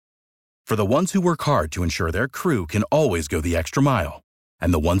For the ones who work hard to ensure their crew can always go the extra mile,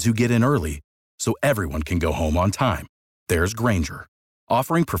 and the ones who get in early so everyone can go home on time, there's Grainger,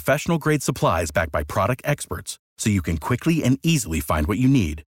 offering professional-grade supplies backed by product experts so you can quickly and easily find what you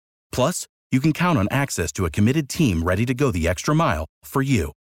need. Plus, you can count on access to a committed team ready to go the extra mile for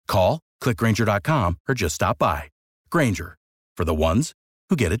you. Call, click Grainger.com, or just stop by. Grainger, for the ones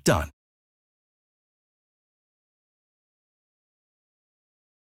who get it done.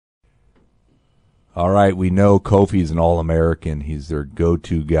 All right, we know Kofi's an All-American. He's their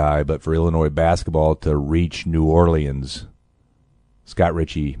go-to guy. But for Illinois basketball to reach New Orleans, Scott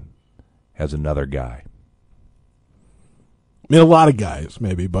Ritchie has another guy. I mean, a lot of guys,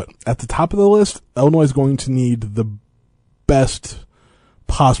 maybe. But at the top of the list, Illinois is going to need the best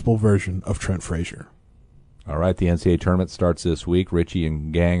possible version of Trent Frazier. All right, the NCAA tournament starts this week. Ritchie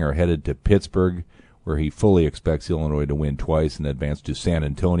and gang are headed to Pittsburgh, where he fully expects Illinois to win twice and advance to San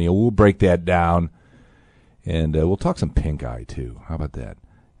Antonio. We'll break that down. And we'll talk some pink eye, too. How about that?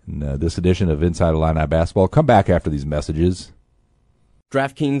 And this edition of Inside Illini Basketball. Come back after these messages.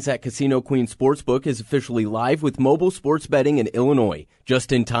 DraftKings at Casino Queen Sportsbook is officially live with mobile sports betting in Illinois,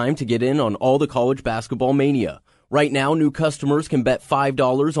 just in time to get in on all the college basketball mania. Right now, new customers can bet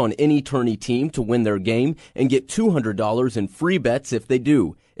 $5 on any tourney team to win their game and get $200 in free bets if they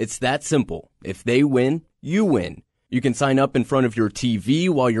do. It's that simple. If they win, you win. You can sign up in front of your TV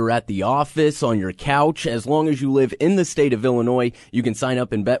while you're at the office, on your couch. As long as you live in the state of Illinois, you can sign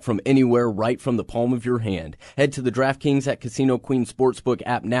up and bet from anywhere right from the palm of your hand. Head to the DraftKings at Casino Queen Sportsbook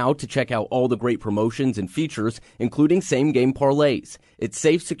app now to check out all the great promotions and features, including same-game parlays. It's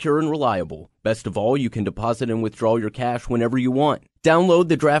safe, secure, and reliable. Best of all, you can deposit and withdraw your cash whenever you want. Download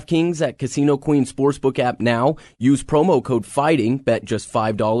the DraftKings at Casino Queen Sportsbook app now. Use promo code FIGHTING, bet just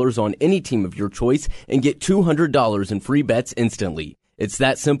 $5 on any team of your choice, and get $200 in free bets instantly. It's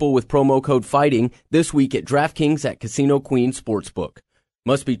that simple with promo code FIGHTING this week at DraftKings at Casino Queen Sportsbook.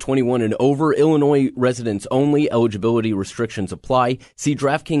 Must be 21 and over. Illinois residents only. Eligibility restrictions apply. See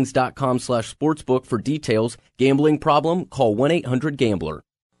DraftKings.com/sportsbook for details. Gambling problem? Call 1-800-GAMBLER.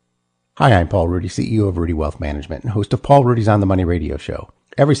 Hi, I'm Paul Rudy, CEO of Rudy Wealth Management and host of Paul Rudy's On the Money radio show.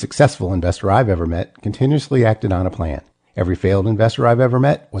 Every successful investor I've ever met continuously acted on a plan. Every failed investor I've ever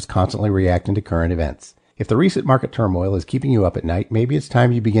met was constantly reacting to current events. If the recent market turmoil is keeping you up at night, maybe it's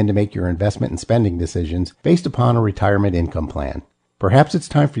time you begin to make your investment and spending decisions based upon a retirement income plan. Perhaps it's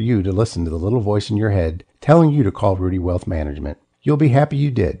time for you to listen to the little voice in your head telling you to call Rudy Wealth Management. You'll be happy you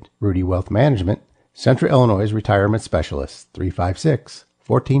did. Rudy Wealth Management, Central Illinois Retirement Specialist,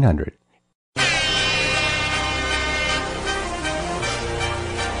 356-1400.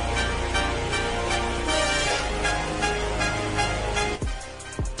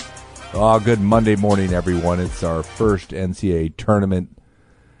 Oh, good Monday morning, everyone. It's our first NCAA tournament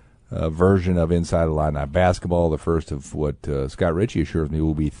version of Inside Illini Basketball, the first of what Scott Ritchie assures me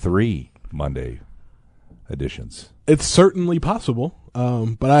will be 3 Monday editions. It's certainly possible,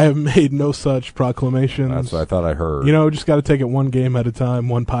 but I have made no such proclamations. That's what I thought I heard. You know, just got to take it one game at a time,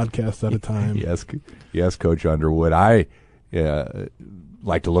 one podcast at a time. Yes, Coach Underwood. I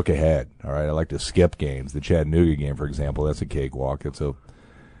like to look ahead, all right? I like to skip games. The Chattanooga game, for example, that's a cakewalk. That's a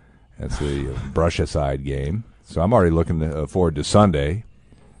brush-aside game. So I'm already looking forward to Sunday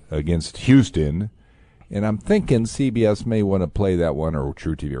against Houston, and I'm thinking CBS may want to play that one, or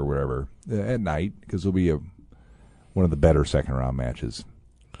True TV or whatever, at night, because it'll be one of the better second-round matches.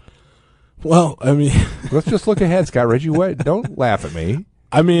 Well, I mean... Let's just look ahead, Scott Reggie. Don't laugh at me.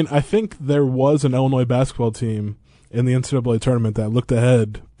 I mean, I think there was an Illinois basketball team in the NCAA tournament that looked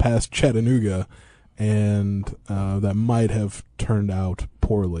ahead past Chattanooga, and that might have turned out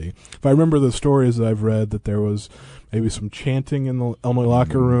poorly. If I remember the stories that I've read, that there was maybe some chanting in the Illinois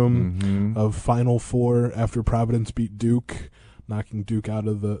locker room of Final Four after Providence beat Duke, knocking Duke out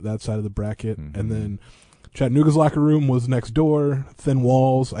of that side of the bracket. And then Chattanooga's locker room was next door, thin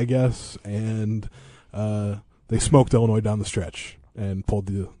walls, I guess, and they smoked Illinois down the stretch and pulled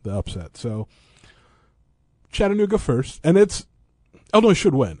the upset. So Chattanooga first, and Illinois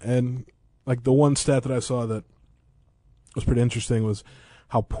should win. And like the one stat that I saw that was pretty interesting was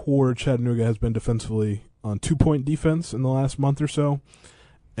how poor Chattanooga has been defensively on 2-point defense in the last month or so,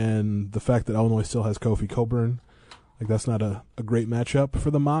 and the fact that Illinois still has Kofi Cockburn, like that's not a great matchup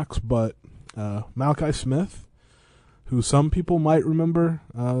for the Mocs, but Malachi Smith, who some people might remember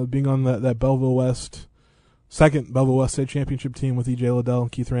being on that Belleville West, second Belleville West State Championship team with E.J. Liddell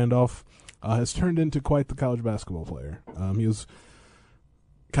and Keith Randolph, has turned into quite the college basketball player. He was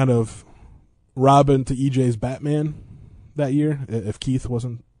kind of Robin to E.J.'s Batman that year, if Keith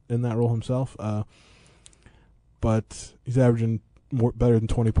wasn't in that role himself. But he's averaging better than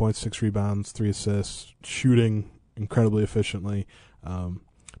 20 points, 6 rebounds, 3 assists, shooting incredibly efficiently.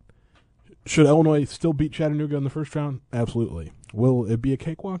 Should Illinois still beat Chattanooga in the first round? Absolutely. Will it be a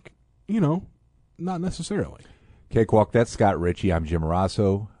cakewalk? Not necessarily. Cakewalk, that's Scott Ritchie. I'm Jim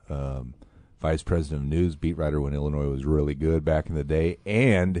Rosso, Vice President of News, beat writer when Illinois was really good back in the day,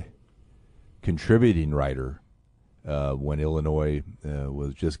 and contributing writer when Illinois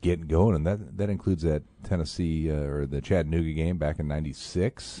was just getting going. And that includes that Tennessee or the Chattanooga game back in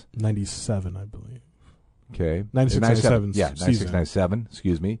 96. 97, I believe. Okay. 96-97. Yeah, 96-97,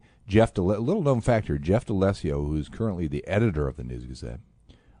 excuse me. Little known fact here, Jeff D'Alessio, who's currently the editor of the News-Gazette,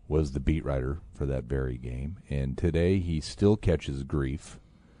 was the beat writer for that very game. And today he still catches grief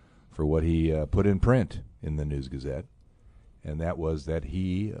for what he put in print in the News-Gazette. And that was that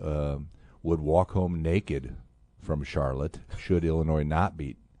he would walk home naked from Charlotte should Illinois not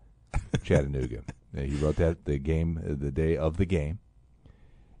beat Chattanooga. He wrote that the day of the game.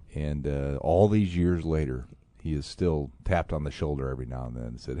 And all these years later, he is still tapped on the shoulder every now and then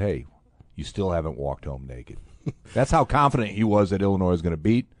and said, hey, you still haven't walked home naked. That's how confident he was that Illinois was going to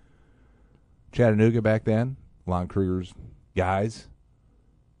beat Chattanooga back then, Lon Kruger's guys.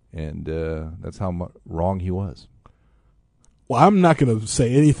 And that's how wrong he was. Well, I'm not going to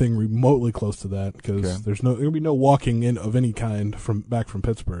say anything remotely close to that because there's going to be no walking in of any kind back from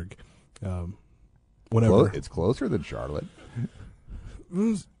Pittsburgh. Whatever. It's closer than Charlotte.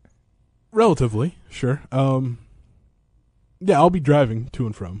 Relatively, sure. Yeah, I'll be driving to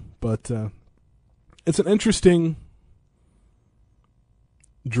and from, but it's an interesting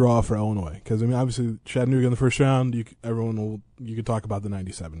draw for Illinois because obviously Chattanooga in the first round. You could talk about the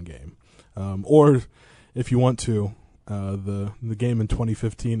 97 game, or if you want to, the game in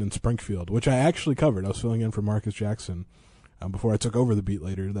 2015 in Springfield, which I actually covered. I was filling in for Marcus Jackson before I took over the beat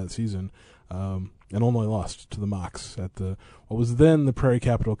later that season. And Illinois lost to the Mocs at what was then the Prairie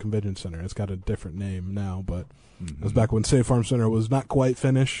Capital Convention Center. It's got a different name now, but it was back when State Farm Center was not quite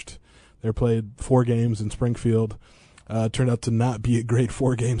finished. They played 4 games in Springfield. Turned out to not be a great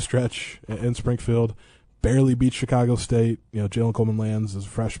 4-game stretch in Springfield. Barely beat Chicago State. Jalen Coleman Lands as a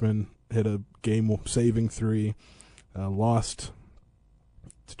freshman hit a game-saving 3. Lost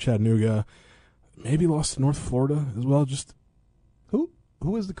to Chattanooga. Maybe lost to North Florida as well. Who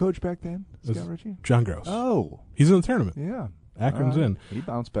was the coach back then? Scott Ritchie? John Gross. Oh. He's in the tournament. Yeah. Akron's in. He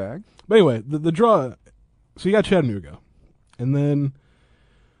bounced back. But anyway, the draw, so you got Chattanooga. And then,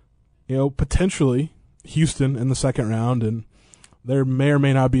 potentially Houston in the second round. And there may or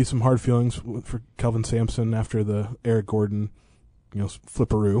may not be some hard feelings for Kelvin Sampson after the Eric Gordon,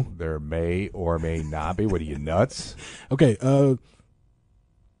 flipperoo. There may or may not be. What are you, nuts? Okay.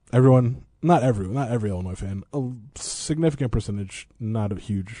 Everyone... Not every Illinois fan. A significant percentage, not a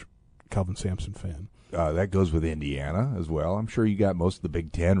huge Kelvin Sampson fan. That goes with Indiana as well. I'm sure you got most of the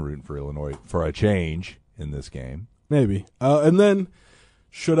Big Ten rooting for Illinois for a change in this game. Maybe. And then,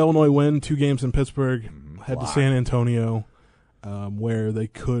 should Illinois win 2 games in Pittsburgh, head to San Antonio, where they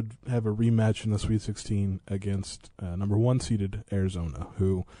could have a rematch in the Sweet 16 against number 1 seeded Arizona,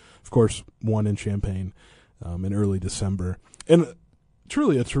 who, of course, won in Champaign in early December. And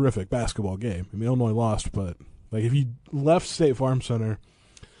truly a terrific basketball game. Illinois lost, but if you left State Farm Center,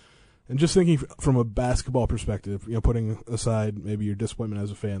 and just thinking from a basketball perspective, putting aside maybe your disappointment as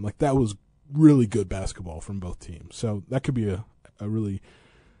a fan, that was really good basketball from both teams. So that could be a really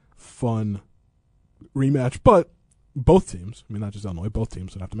fun rematch. But both teams, not just Illinois, both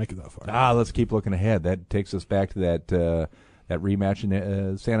teams would have to make it that far. Let's keep looking ahead. That takes us back to that rematch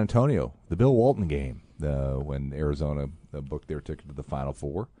in San Antonio, the Bill Walton game. When Arizona booked their ticket to the Final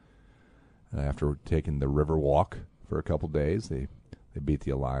Four. After taking the river walk for a couple days, they beat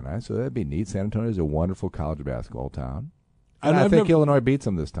the Illini, so that'd be neat. San Antonio is a wonderful college basketball town. And I think Illinois beats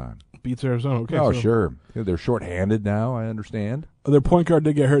them this time. Beats Arizona, okay. Oh, sure. They're shorthanded now, I understand. Their point guard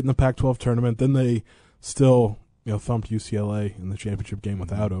did get hurt in the Pac-12 tournament. Then they still thumped UCLA in the championship game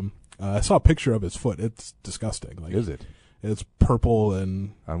without him. I saw a picture of his foot. It's disgusting. Is it? It's purple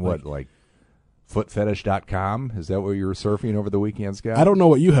and... On what, footfetish.com? Is that what you were surfing over the weekend, Scott? I don't know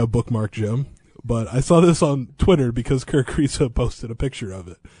what you have bookmarked, Jim, but I saw this on Twitter because Kirk Kriisa posted a picture of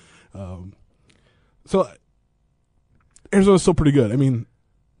it. So Arizona's still pretty good.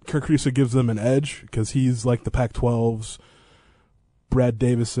 Kirk Kriisa gives them an edge because he's like the Pac-12's Brad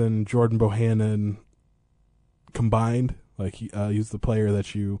Davison, Jordan Bohannon combined. He's the player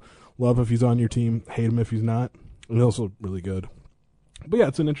that you love if he's on your team, hate him if he's not. And he's also really good. But yeah,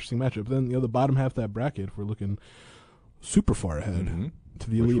 it's an interesting matchup. Then the bottom half of that bracket, we're looking super far ahead to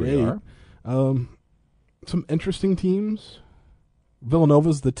the Elite Eight. Some interesting teams.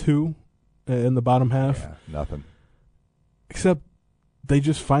 Villanova's the 2 in the bottom half. Yeah, nothing. Except they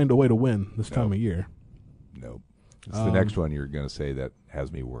just find a way to win this time of year. Nope. It's the next one you're going to say that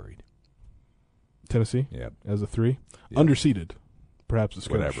has me worried. Tennessee? Yeah. As a 3? Yeah. Underseeded, perhaps a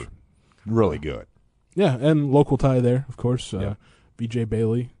skirmish. Whatever. Really good. Yeah, and local tie there, of course. V.J.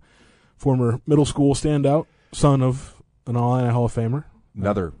 Bailey, former middle school standout, son of an All-Illini Hall of Famer.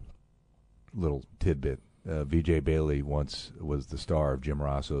 Another little tidbit. V.J. Bailey once was the star of Jim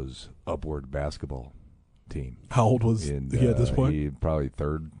Rosso's Upward basketball team. How old was he at this point? He probably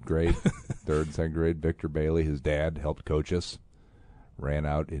third, second grade. Victor Bailey, his dad, helped coach us. Ran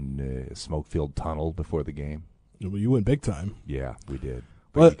out in a smoke-filled tunnel before the game. Well, you went big time. Yeah, we did.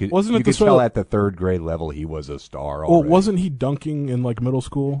 But you could tell at the third grade level he was a star already. Well, wasn't he dunking in like middle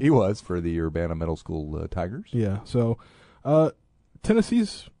school? He was for the Urbana Middle School Tigers. Yeah, so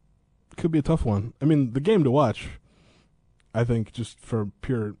Tennessee's could be a tough one. I mean, the game to watch, I think, just for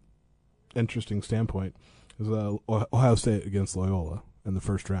pure interesting standpoint, is Ohio State against Loyola in the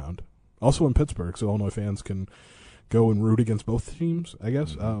first round. Also in Pittsburgh, so Illinois fans can go and root against both teams, I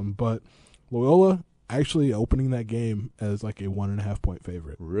guess. Mm-hmm. But Loyola actually opening that game as like a 1.5 point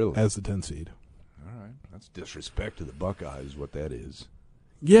favorite. Really? As the 10 seed. All right. That's disrespect to the Buckeyes, what that is.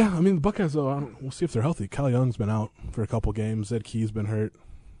 Yeah, I mean, the Buckeyes, though, we'll see if they're healthy. Kyle Young's been out for a couple games. Ed Key's been hurt.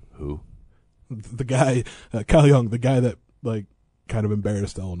 Who? The guy, Kyle Young, the guy that, like, kind of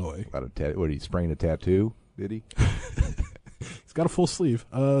embarrassed Illinois. What, he sprained a tattoo? Did he? He's got a full sleeve.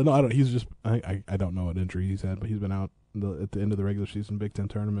 No, I don't. He's just, I don't know what injury he's had, but he's been out at the end of the regular season Big Ten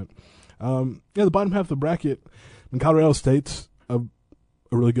tournament. The bottom half of the bracket, and Colorado State's a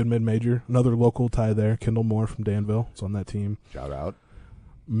really good mid-major. Another local tie there. Kendall Moore from Danville is on that team. Shout out.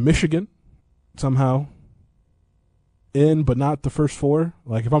 Michigan, somehow in, but not the first 4.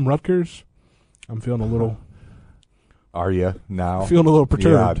 Like, if I'm Rutgers, I'm feeling a little. Are you now? Feeling a little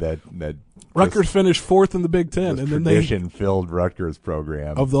perturbed. Yeah, that Rutgers finished 4th in the Big Ten, and then tradition-filled Rutgers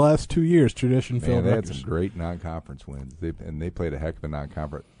program of the last 2 years. Tradition-filled. They had Rutgers. some great non-conference wins. They played a heck of a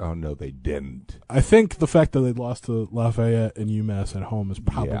non-conference. Oh no, they didn't. I think the fact that they lost to Lafayette and UMass at home is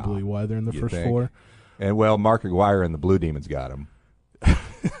probably why they're in the first 4. And well, Mark Aguirre and the Blue Demons got him.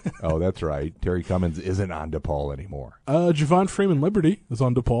 Oh, that's right. Terry Cummins isn't on DePaul anymore. Javon Freeman Liberty is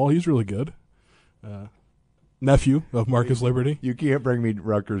on DePaul. He's really good. Nephew of Marcus Liberty. You can't bring me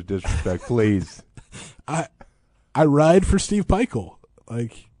Rutgers disrespect, please. I ride for Steve Peichel.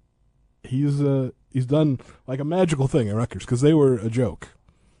 Like, he's done like a magical thing at Rutgers because they were a joke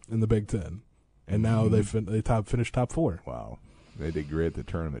in the Big Ten, and now they finished top 4. Wow, they did great at the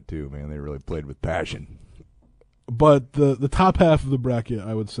tournament too, man. They really played with passion. But the top half of the bracket,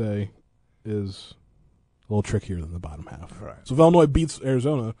 I would say, is a little trickier than the bottom half. Right. So if Illinois beats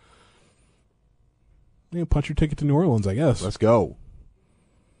Arizona, punch your ticket to New Orleans, I guess. Let's go.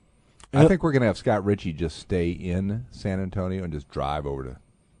 I think we're going to have Scott Ritchie just stay in San Antonio and just drive over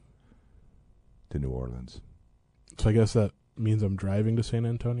to New Orleans. So I guess that means I'm driving to San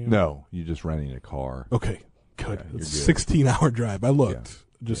Antonio? No, you're just renting a car. Okay, good. Yeah, it's a 16-hour drive. I looked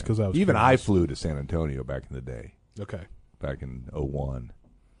just because I was Even curious. I flew to San Antonio back in the day. Okay. Back in 2001.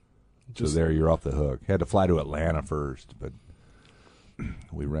 So there you're off the hook. Had to fly to Atlanta first, but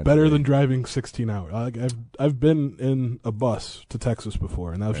we rented. Better than driving 16 hours. I've been in a bus to Texas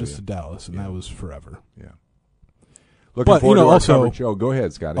before, and that was just to Dallas, and that was forever. Yeah. Looking forward to our also, coverage show. Go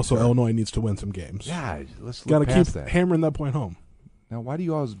ahead, Scotty. Also, Illinois needs to win some games. Yeah, let's got to look keep past that. hammering that point home. Now, why do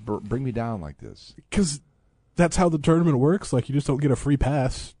you always bring me down like this? Because that's how the tournament works. Like, you just don't get a free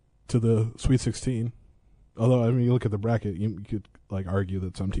pass to the Sweet 16. Although, I mean, you look at the bracket, you could like argue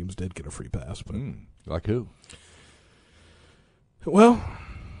that some teams did get a free pass. But like who? Well,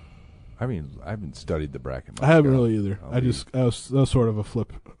 I mean, I haven't studied the bracket much. I haven't really either. Oh, that was sort of a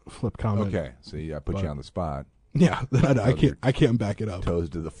flip comment. Okay, see, I put you on the spot. Yeah, I can't back it up. Toes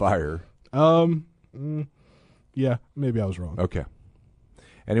to the fire. Yeah, maybe I was wrong. Okay.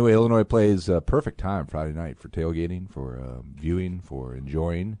 Anyway, Illinois plays perfect time Friday night for tailgating, for viewing, for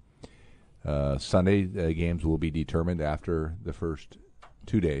enjoying. Sunday games will be determined after the first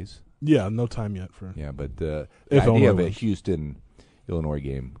 2 days. Yeah, no time yet for. Yeah, but the If idea of a Illinois Houston Illinois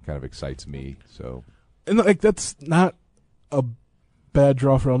game kind of excites me. So, and like that's not a bad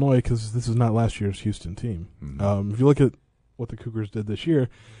draw for Illinois because this is not last year's Houston team. Mm-hmm. If you look at what the Cougars did this year,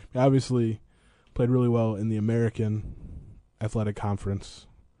 they obviously played really well in the American Athletic Conference,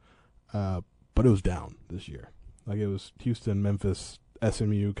 but it was down this year. Like it was Houston, Memphis,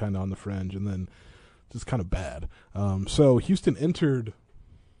 SMU kind of on the fringe, and then just kind of bad. So Houston entered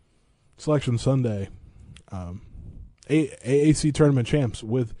Selection Sunday, AAC tournament champs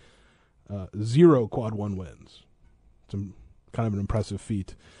with 0 quad 1 wins. It's kind of an impressive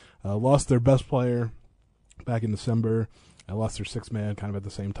feat. Lost their best player back in December. lost their sixth man kind of at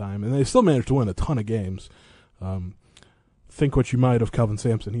the same time, and they still managed to win a ton of games. Think what you might of Kelvin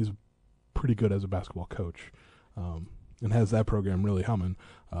Sampson. He's pretty good as a basketball coach, and has that program really humming.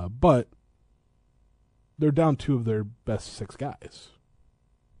 But they're down two of their best six guys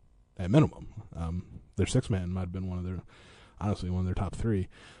at minimum. Their sixth man might have been one of their top three,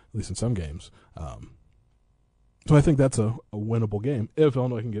 at least in some games. So I think that's a winnable game if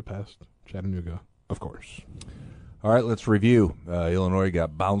Illinois can get past Chattanooga, of course. All right, let's review. Illinois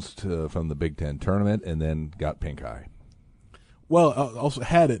got bounced from the Big Ten tournament and then got pink eye. Well, also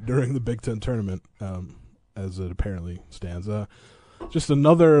had it during the Big Ten tournament, as it apparently stands. Just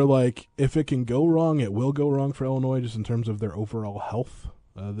another, if it can go wrong, it will go wrong for Illinois, just in terms of their overall health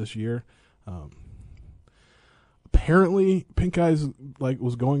this year. Apparently, pink eyes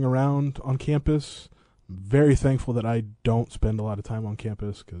was going around on campus. Very thankful that I don't spend a lot of time on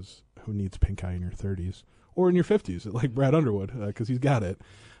campus, because who needs pink eye in your 30s or in your 50s, like Brad Underwood, because he's got it.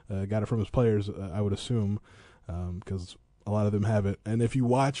 Got it from his players, I would assume, because a lot of them have it. And if you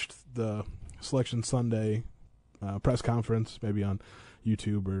watched the Selection Sunday press conference, maybe on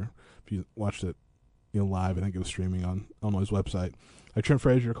YouTube, or if you watched it live, I think it was streaming on Illinois' website, Trent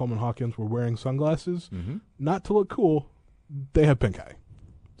Frazier, Coleman Hawkins were wearing sunglasses, not to look cool. They have pink eye.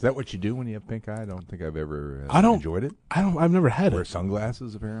 Is that what you do when you have pink eye? I don't think I've ever enjoyed it. I've never had Wear it.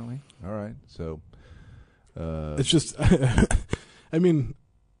 sunglasses, apparently. All right, so it's just, I mean,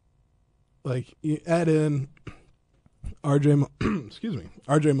 you add in RJ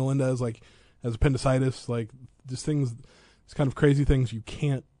Melendez, has appendicitis, just things, it's kind of crazy things you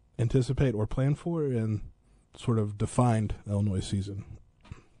can't anticipate or plan for, and sort of defined Illinois' season.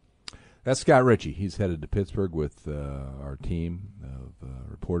 That's Scott Ritchie. He's headed to Pittsburgh with our team of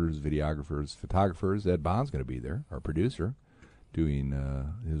reporters, videographers, photographers. Ed Bond's going to be there, our producer, doing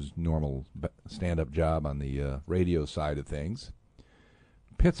his normal stand-up job on the radio side of things.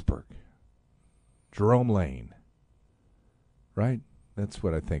 Pittsburgh. Jerome Lane. Right? That's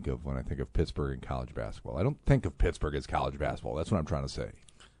what I think of when I think of Pittsburgh and college basketball. I don't think of Pittsburgh as college basketball. That's what I'm trying to say.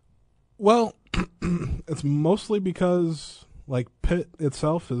 Well, it's mostly because Pitt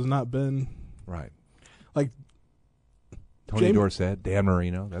itself has not been right. Tony Dorsett, Dan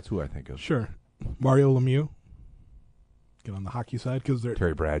Marino. That's who I think of. Sure, Mario Lemieux. Get on the hockey side, because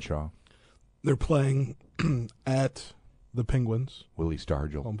Terry Bradshaw. They're playing at the Penguins. Willie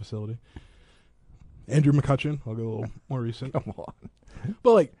Stargell. Home facility. Andrew McCutcheon. I'll go a little more recent. Come on.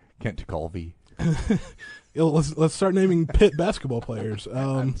 But Kent Colvey. let's start naming Pitt basketball players.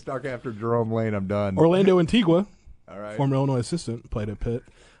 I'm stuck after Jerome Lane. I'm done. Orlando Antigua, all right, former Illinois assistant, played at Pitt.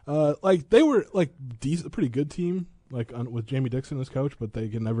 They were decent, pretty good team, with Jamie Dixon as coach, but they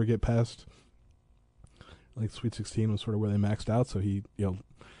could never get past Sweet 16 was sort of where they maxed out. So he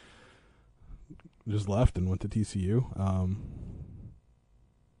just left and went to TCU.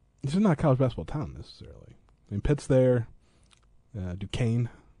 This is not a college basketball town necessarily. I mean, Pitt's there. Duquesne,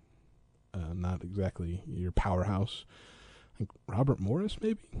 not exactly your powerhouse. I think Robert Morris,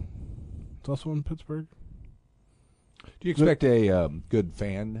 maybe. It's also in Pittsburgh. Do you expect a good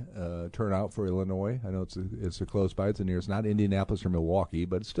fan turnout for Illinois? I know it's a close by. It's not Indianapolis or Milwaukee,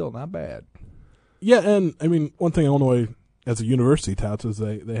 but it's still not bad. Yeah, and I mean, one thing Illinois as a university touts is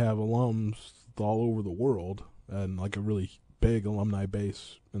they have alums all over the world, and a really big alumni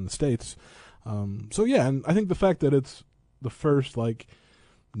base in the States. So yeah, and I think the fact that it's the first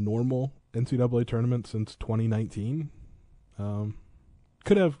normal NCAA tournament since 2019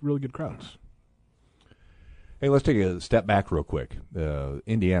 could have really good crowds. Hey, let's take a step back real quick.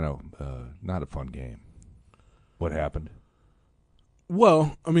 Indiana, not a fun game. What happened?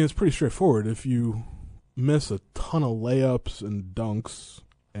 Well, I mean, it's pretty straightforward. If you miss a ton of layups and dunks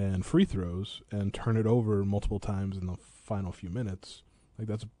and free throws and turn it over multiple times in the final few minutes,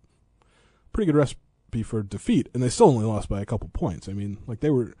 that's a pretty good recipe for defeat. And they still only lost by a couple points. I mean, they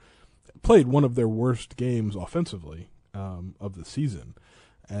played one of their worst games offensively of the season,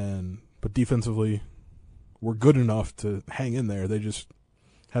 but defensively were good enough to hang in there. They just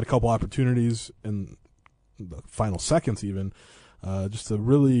had a couple opportunities in the final seconds even. Just a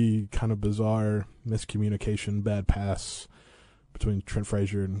really kind of bizarre miscommunication, bad pass between Trent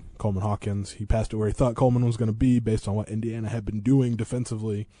Frazier and Coleman Hawkins. He passed it where he thought Coleman was going to be based on what Indiana had been doing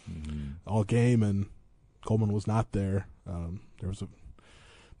defensively all game, and Coleman was not there. There was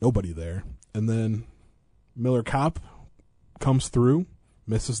nobody there. And then Miller Kopp comes through,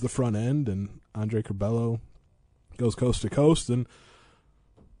 misses the front end, and Andre Curbelo goes coast to coast and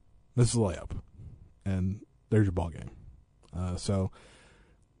misses a layup. And there's your ball game. So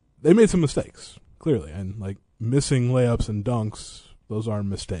they made some mistakes, clearly. And missing layups and dunks, those aren't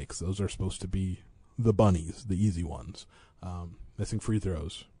mistakes. Those are supposed to be the bunnies, the easy ones. Missing free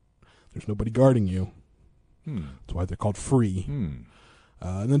throws. There's nobody guarding you. That's why they're called free.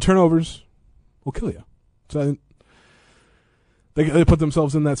 And then turnovers will kill you. So they put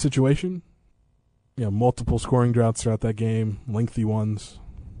themselves in that situation. Multiple scoring droughts throughout that game, lengthy ones.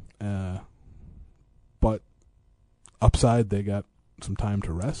 But upside, they got some time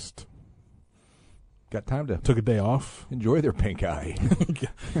to rest. Got time to took a day off. Enjoy their pink eye.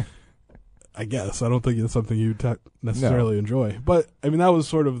 I guess. I don't think it's something you necessarily enjoy. But, I mean, that was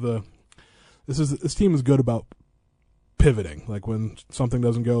sort of this team is good about pivoting. Like when something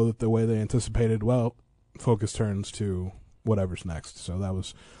doesn't go the way they anticipated, well, focus turns to whatever's next. So that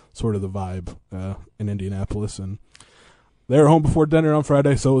was sort of the vibe in Indianapolis. And they were home before dinner on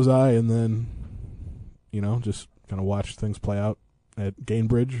Friday, so was I. And then, just kind of watched things play out at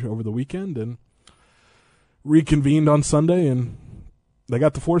Gainbridge over the weekend and reconvened on Sunday. And they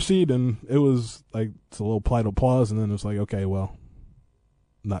got the 4 seed, and it was like it's a little polite applause. And then it was like, okay, well,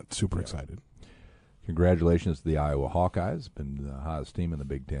 not super excited. Congratulations to the Iowa Hawkeyes. Been the hottest team in the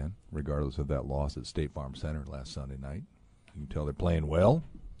Big Ten, regardless of that loss at State Farm Center last Sunday night. You can tell they're playing well.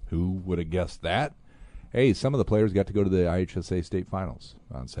 Who would have guessed that? Hey, some of the players got to go to the IHSA State Finals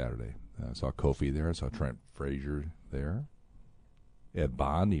on Saturday. I saw Kofi there. I saw Trent Frazier there. Ed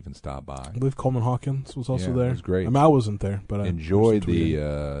Bond even stopped by. I believe Coleman Hawkins was also there. It was great. I mean, I wasn't there, but I enjoyed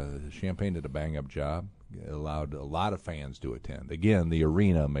the Champaign did a bang-up job. It allowed a lot of fans to attend. Again, the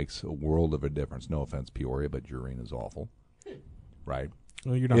arena makes a world of a difference. No offense, Peoria, but your arena's awful. Right?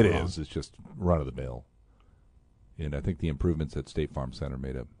 Well, you're not It wrong. is. It's just run-of-the-mill. And I think the improvements at State Farm Center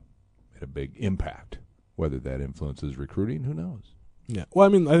made a big impact. Whether that influences recruiting, who knows? Yeah. Well, I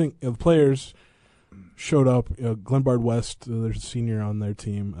mean, I think the players showed up. Glenbard West, there's a senior on their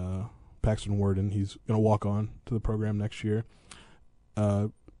team, Paxton Worden. He's going to walk on to the program next year.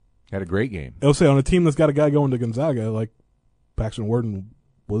 Had a great game. I'll say on a team that's got a guy going to Gonzaga, like Paxton Worden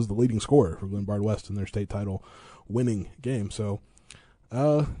was the leading scorer for Glenbard West in their state title winning game. So,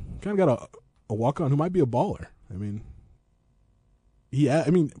 kind of got a walk on who might be a baller. I mean,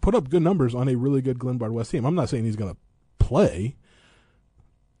 put up good numbers on a really good Glenbard West team. I'm not saying he's going to play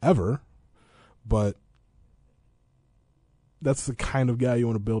ever, but that's the kind of guy you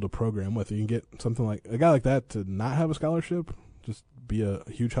want to build a program with. You can get something like a guy like that to not have a scholarship, just be a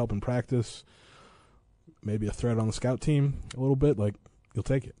huge help in practice, maybe a threat on the scout team a little bit. Like, you'll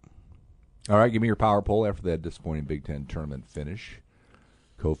take it. All right, give me your power poll after that disappointing Big Ten tournament finish.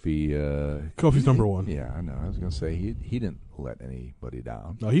 Kofi's number one. Yeah, I know. I was going to say he didn't let anybody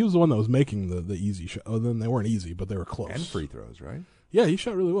down. No, he was the one that was making the easy shot. Oh, then they weren't easy, but they were close. And free throws, right? Yeah, he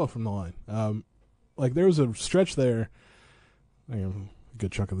shot really well from the line. There was a stretch there, a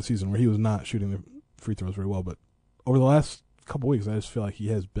good chunk of the season, where he was not shooting the free throws very well. But over the last couple weeks, I just feel like he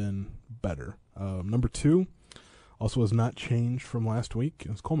has been better. Number 2 also has not changed from last week.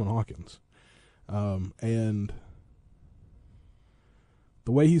 It's Coleman Hawkins. And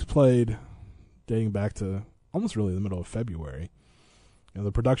the way he's played, dating back to almost really the middle of February,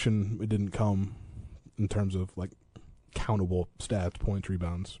 the production, it didn't come in terms of like countable stats, points,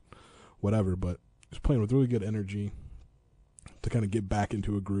 rebounds, whatever, but he's playing with really good energy to kind of get back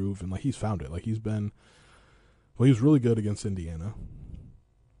into a groove, and like he's found it. Like he was really good against Indiana,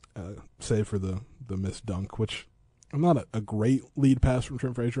 save for the missed dunk, which I'm not a great lead pass from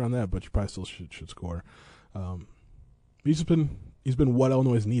Trent Frazier on that, but you probably still should score. He's been what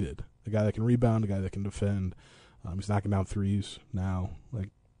Illinois needed. A guy that can rebound, a guy that can defend. He's knocking down threes now. Like,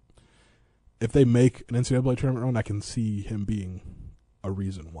 if they make an NCAA tournament run, I can see him being a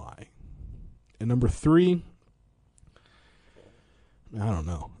reason why. And number 3, I don't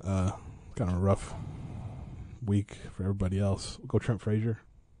know. Kind of a rough week for everybody else. We'll go Trent Frazier.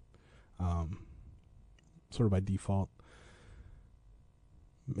 Sort of by default.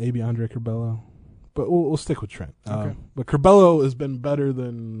 Maybe Andre Curbelo. But we'll stick with Trent. Okay. But Curbelo has been better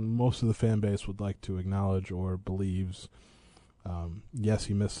than most of the fan base would like to acknowledge or believes. Yes,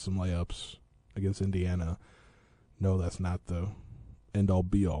 he missed some layups against Indiana. No, that's not the end-all,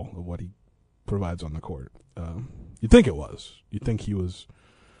 be-all of what he provides on the court. You'd think it was. You'd think he was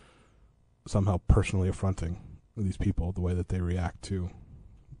somehow personally affronting these people, the way that they react to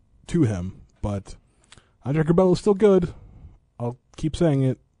him. But Andre Curbelo is still good. I'll keep saying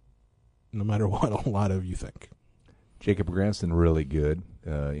it, no matter what a lot of you think. Jacob Granson really good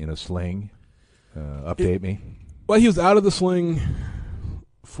in a sling. Update me. Well, he was out of the sling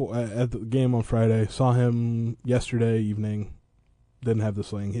at the game on Friday. Saw him yesterday evening. Didn't have the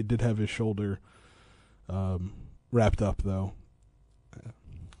sling. He did have his shoulder wrapped up, though.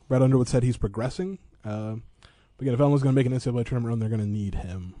 Brad Underwood said he's progressing. But again, if Illinois is going to make an NCAA tournament run, they're going to need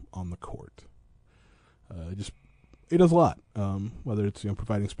him on the court. he does a lot. Whether it's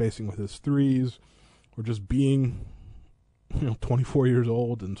providing spacing with his threes, or just being 24 years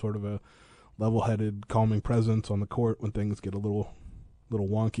old and sort of a level-headed, calming presence on the court when things get a little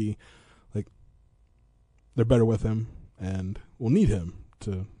wonky. Like, they're better with him, and will need him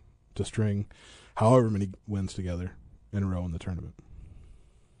to string however many wins together in a row in the tournament.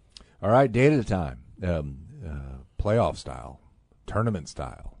 All right, data time. Playoff style, tournament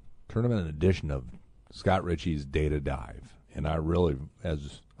edition of Scott Ritchie's Data Dive. And I really,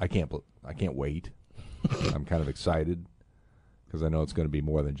 I can't wait. I'm kind of excited because I know it's going to be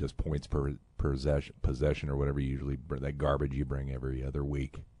more than just points per possession or whatever that garbage you bring every other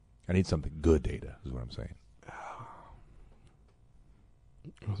week. I need something good data, is what I'm saying.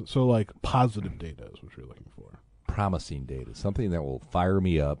 So, like, positive data is what you're looking for. Promising data, something that will fire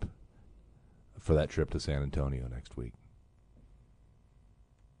me up for that trip to San Antonio next week.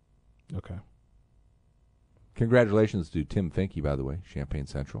 Okay. Congratulations to Tim Finke, by the way, Champaign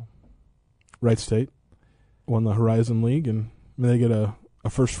Central. Wright State won the Horizon League, and they get a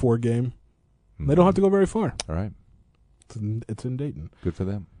first 4 game. Mm-hmm. They don't have to go very far. All right. It's in Dayton. Good for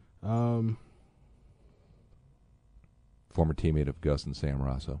them. Former teammate of Gus and Sam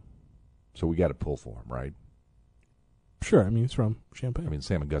Rosso. So we got to pull for him, right? Sure. I mean, he's from Champaign. I mean,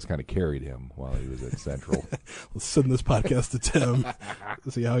 Sam and Gus kind of carried him while he was at Central. Let's send this podcast to Tim to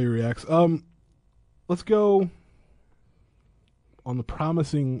see how he reacts. Let's go on the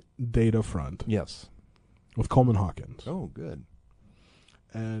promising data front. Yes. With Coleman Hawkins. Oh, good.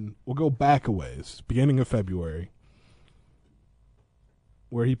 And we'll go back a ways, beginning of February,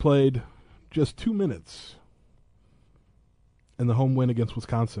 where he played just 2 minutes in the home win against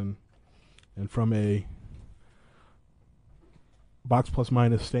Wisconsin. And from a box plus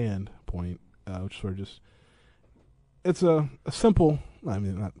minus standpoint, which sort of just, it's a simple, I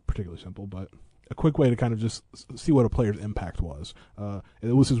mean, not particularly simple, but a quick way to kind of just see what a player's impact was.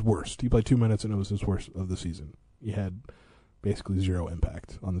 It was his worst. He played 2 minutes, and it was his worst of the season. He had basically zero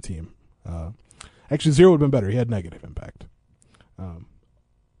impact on the team. Actually, zero would have been better. He had negative impact.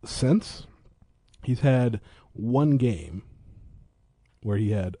 Since, he's had 1 game where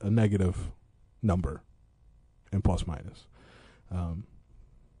he had a negative number in plus minus. And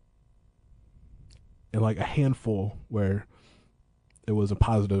like a handful where it was a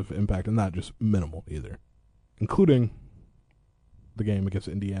positive impact, and not just minimal either, including the game against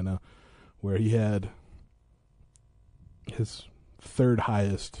Indiana where he had his 3rd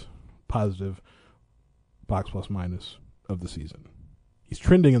highest positive box plus minus of the season. He's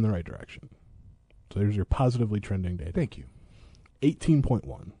trending in the right direction. So there's your positively trending data. Thank you.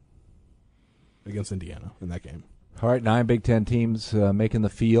 18.1 against Indiana in that game. All right, 9 Big Ten teams making the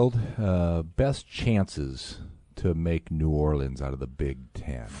field. Best chances to make New Orleans out of the Big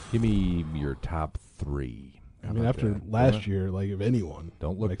Ten. Give me your top 3. I mean, after last year, like, if anyone.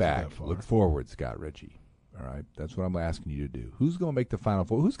 Don't look back. Look forward, Scott Ritchie. All right? That's what I'm asking you to do. Who's going to make the Final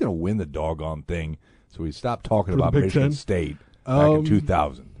Four? Who's going to win the doggone thing so we stop talking about Michigan State back in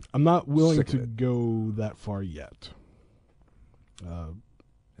 2000? I'm not willing to go that far yet.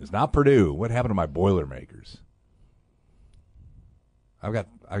 It's not Purdue. What happened to my Boilermakers? I've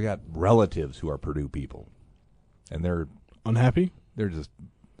got relatives who are Purdue people, and they're unhappy.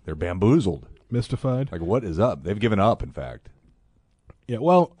 They're bamboozled, mystified. Like, what is up? They've given up. In fact. Yeah.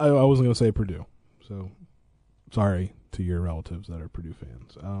 Well, I wasn't going to say Purdue, so sorry to your relatives that are Purdue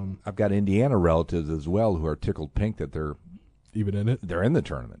fans. I've got Indiana relatives as well who are tickled pink that they're even in it. They're in the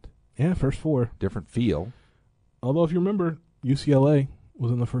tournament. Yeah, first 4. Different feel. Although, if you remember, UCLA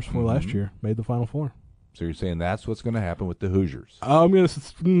was in the first 4 last year, made the Final Four. So you're saying that's what's going to happen with the Hoosiers? I'm going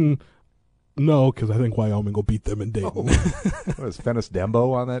to no, because I think Wyoming will beat them in Dayton. Oh. What, is Fennis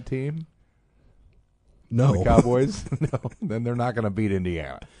Dembo on that team? No. The Cowboys? No. Then they're not going to beat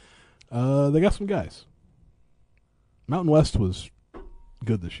Indiana. They got some guys. Mountain West was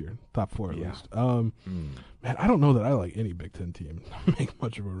good this year. Top 4 at least. Man, I don't know that I like any Big Ten team make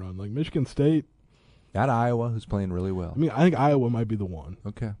much of a run. Like Michigan State. Got Iowa, who's playing really well. I mean, I think Iowa might be the one.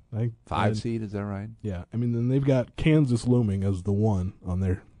 Okay. 5 seed, is that right? Yeah. I mean, then they've got Kansas looming as the one on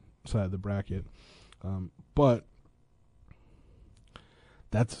their side of the bracket. But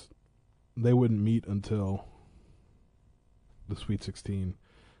they wouldn't meet until the Sweet 16.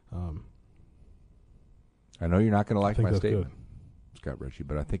 I know you're not going to like my statement, good. Scott Ritchie,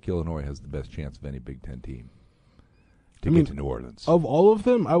 but I think Illinois has the best chance of any Big Ten team to get to New Orleans. Of all of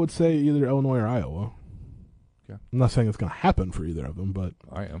them, I would say either Illinois or Iowa. Okay. I'm not saying it's going to happen for either of them, but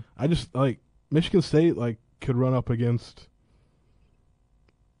I am. I just like Michigan State could run up against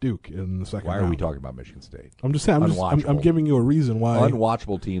Duke in the second round. Why are we talking about Michigan State? I'm just saying. I'm giving you a reason why.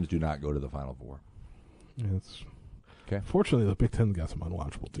 Unwatchable teams do not go to the Final Four. Yeah, Okay. Fortunately, the Big Ten's got some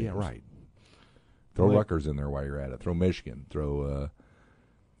unwatchable teams. Yeah, right. Throw Rutgers in there while you're at it. Throw Michigan. Throw,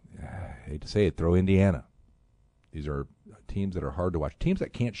 I hate to say it, throw Indiana. These are teams that are hard to watch. Teams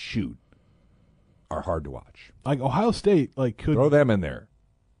that can't shoot are hard to watch. Like Ohio State, could throw them in there.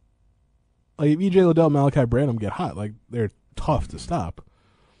 Like if EJ Liddell, Malachi Branham get hot, they're tough to stop.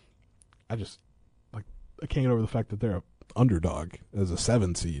 I can't get over the fact that they're an underdog as a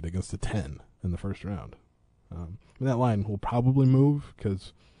 7 seed against a 10 in the first round. That line will probably move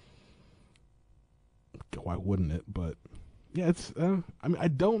because why wouldn't it? But yeah, it's. I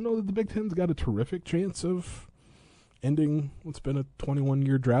don't know that the Big Ten's got a terrific chance of ending what's been a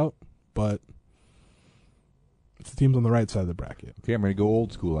 21-year drought, but it's the teams on the right side of the bracket. Okay, I'm going to go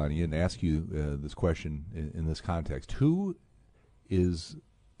old school on you and ask you this question in this context. Who is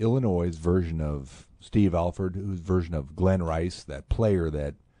Illinois' version of Steve Alford, whose version of Glenn Rice, that player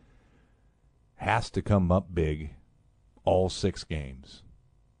that has to come up big all 6 games,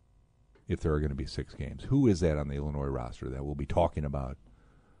 if there are going to be 6 games? Who is that on the Illinois roster that we'll be talking about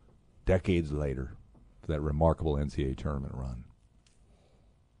decades later for that remarkable NCAA tournament run?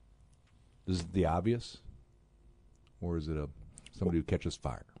 Is it the obvious? Or is it somebody who catches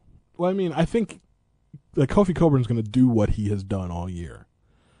fire? Well, I think that Kofi Coburn's going to do what he has done all year,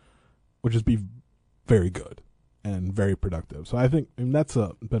 which is be very good and very productive. So I think that's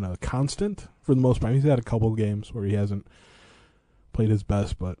been a constant for the most part. He's had a couple of games where he hasn't played his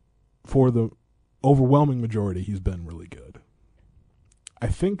best, but for the overwhelming majority, he's been really good. I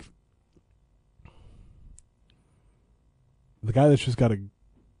think the guy that's just got to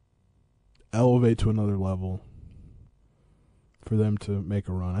elevate to another level for them to make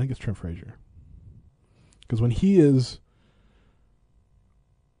a run, I think it's Trent Frazier. Because when he is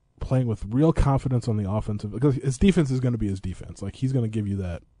playing with real confidence on the offensive, because his defense is going to be his defense. He's going to give you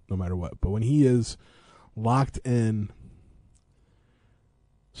that no matter what. But when he is locked in,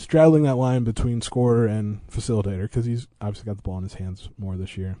 straddling that line between scorer and facilitator, because he's obviously got the ball in his hands more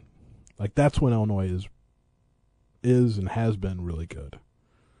this year, that's when Illinois is and has been really good.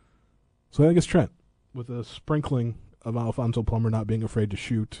 So I think it's Trent, with a sprinkling of Alfonso Plummer not being afraid to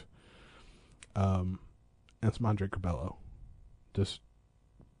shoot, and some Andre Curbelo just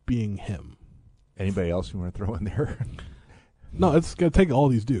being him. Anybody else you want to throw in there? No, it's going to take all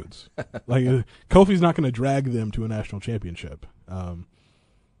these dudes. Kofi's not going to drag them to a national championship.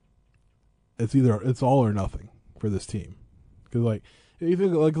 It's all or nothing for this team. Because you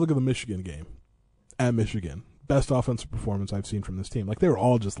think look at the Michigan game at Michigan, best offensive performance I've seen from this team. They were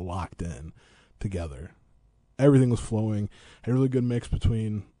all just locked in together. Everything was flowing. Had a really good mix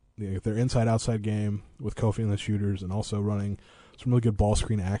between their inside-outside game with Kofi and the shooters, and also running some really good ball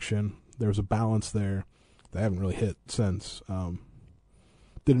screen action. There was a balance there that I haven't really hit since.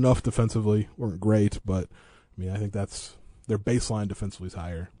 Did enough defensively, weren't great, but I think that's their baseline defensively is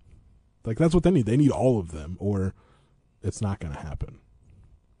higher. That's what they need. They need all of them, or it's not going to happen.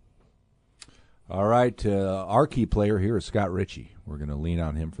 All right, our key player here is Scott Ritchie. We're going to lean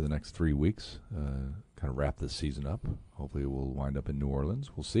on him for the next 3 weeks, kind of wrap this season up. Hopefully we'll wind up in New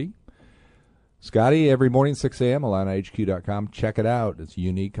Orleans. We'll see. Scotty, every morning, 6 a.m., IlliniHQ.com. Check it out. It's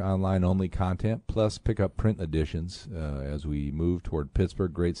unique online-only content, plus pick up print editions as we move toward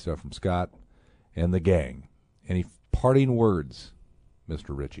Pittsburgh. Great stuff from Scott and the gang. Any parting words,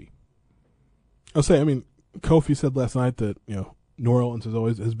 Mr. Ritchie? I'll say, Kofi said last night that, New Orleans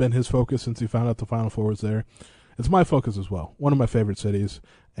has been his focus since he found out the Final Four was there. It's my focus as well. One of my favorite cities,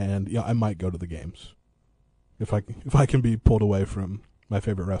 and I might go to the games if I can be pulled away from my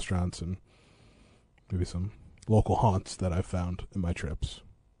favorite restaurants and maybe some local haunts that I've found in my trips.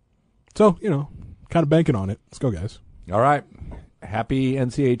 So, kind of banking on it. Let's go, guys. All right. Happy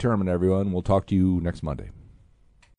NCAA tournament, everyone. We'll talk to you next Monday.